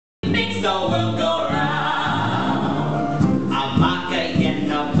makes the world go round. A market in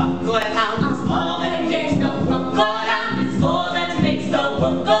the bucket hound is all that makes the world go round. It's all that makes the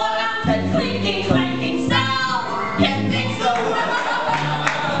world go round. That clinking, clanking sound, it makes the world go round.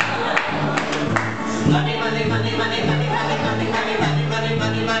 Money, money, money, money, money, money, money, money, money, money,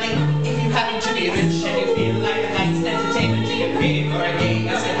 money, money. If you happen to be rich and you feel like a night's entertainment, do you pay for a game?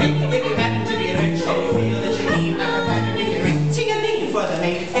 Yes, I think if you happen to be rich and you feel that you need a companion, if you're renting a lead for the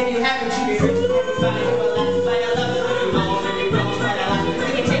night, and you happen to be rich, and you find you will laugh by a love, and you roll and you roll by a lot, and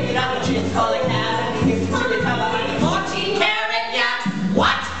you take it out and you call it cab, and you give it to the cover on a 14-carat yacht.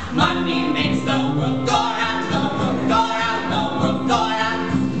 What? Money makes the world go round, the world go round, the world go round.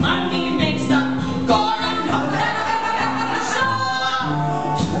 Money makes the world go round, go round. So,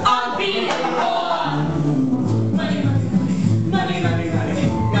 I'll be more. Money, money, money, money, money,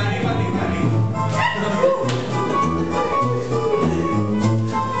 money, money, money, money.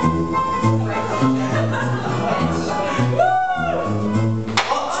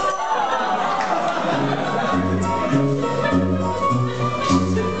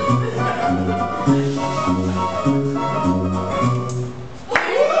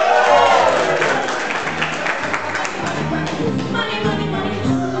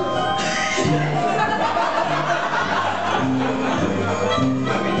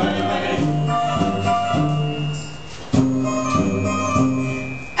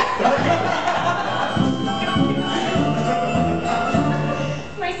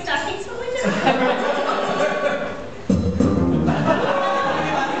 My stocking's full of dirt.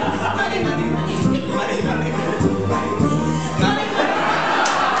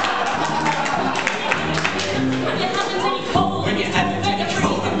 When you haven't any cold, when you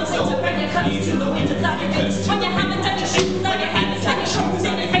comes to the winter, when you haven't any shoes, when you haven't any shoes,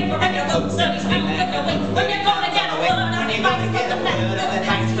 and you paper and your books, and you spend your way, when you're gonna get a word, when you're gonna get the word of the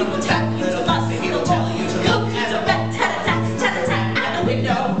night, he will tell you to bust, he will tell you to look at a rat, tat-a-tat, at the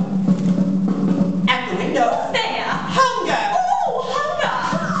window. At the window. There. Hunger. Ooh, hunger.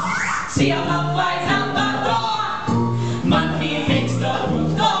 See how love flies out the door. Money makes the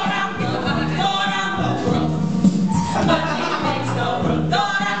world go round, go round, go round the world. Money makes the world go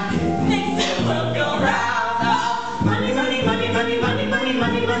round, makes the world go round. Oh, money, money, money, money, money, money,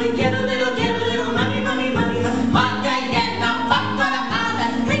 money, money. Get a little money, money, money, money. Money get no fuck for the pound.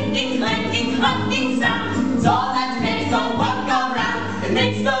 That clinking, clanking, clunking sound. It's all that makes the world go round. It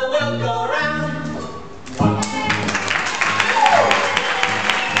makes the world go round.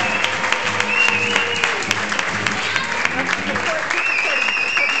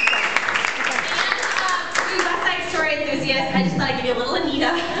 West Side Story enthusiasts, I just thought I'd give you a little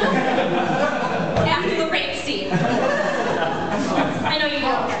Anita after the rape scene. I know you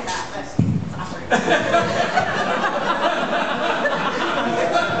don't get that, but it's awkward.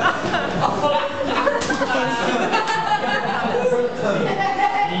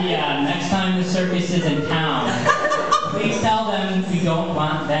 Next time the circus is in town, please tell them we don't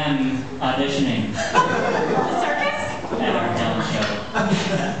want them auditioning The circus? at our talent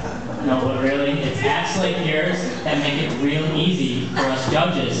show. No, but really, it's acts like yours that make it real easy for us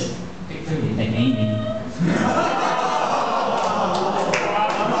judges to pick through like Amy.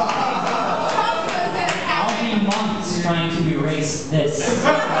 I'll be months trying to erase this.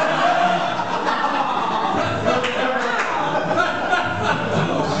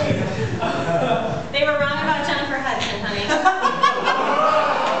 They were wrong about Jennifer Hudson, honey.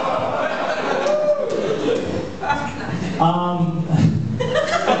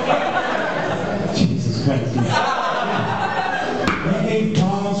 Jesus Christ. Hey,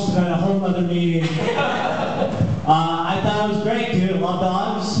 Thomas, got a whole other meeting. I thought it was great, dude. Love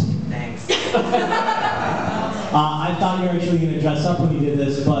dogs. Thanks. I thought you were actually going to dress up when you did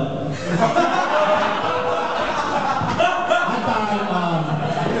this, but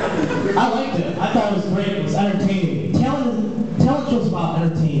I liked it. I thought it was great. It was entertaining. Talent show's about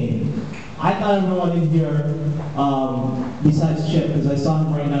entertaining. I thought everyone in here, besides Chip, because I saw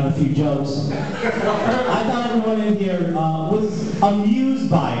him writing out a few jokes, I thought everyone in here was amused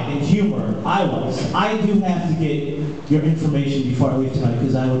by it and humor. I was. I do have to get your information before I leave tonight,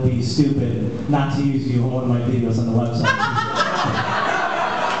 because I would be stupid not to use you on one of my videos on the website.